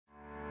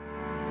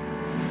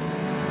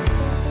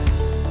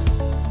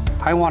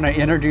I want to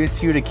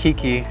introduce you to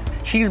Kiki.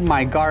 She's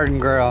my garden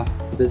girl.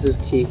 This is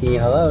Kiki.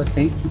 Hello,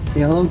 say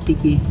hello,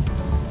 Kiki.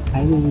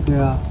 Hi, baby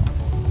girl.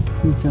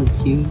 You're so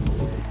cute.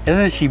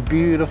 Isn't she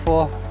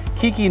beautiful?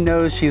 Kiki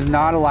knows she's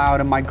not allowed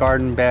in my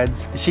garden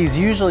beds. She's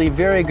usually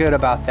very good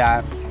about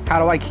that. How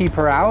do I keep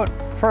her out?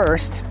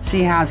 First,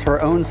 she has her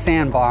own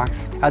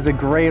sandbox as a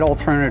great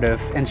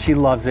alternative, and she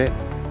loves it.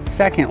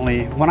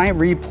 Secondly, when I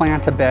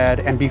replant a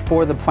bed and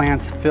before the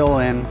plants fill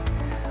in,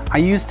 I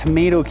use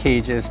tomato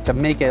cages to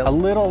make it a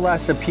little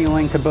less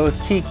appealing to both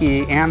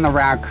Kiki and the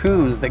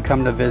raccoons that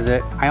come to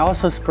visit. I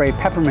also spray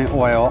peppermint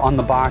oil on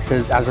the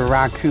boxes as a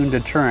raccoon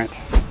deterrent.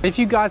 If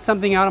you got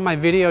something out of my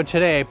video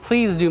today,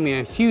 please do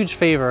me a huge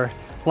favor.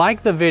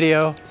 Like the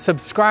video,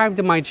 subscribe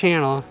to my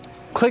channel,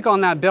 click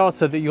on that bell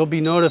so that you'll be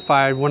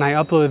notified when I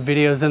upload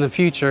videos in the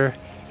future,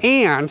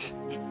 and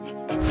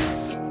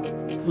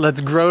let's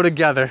grow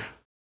together.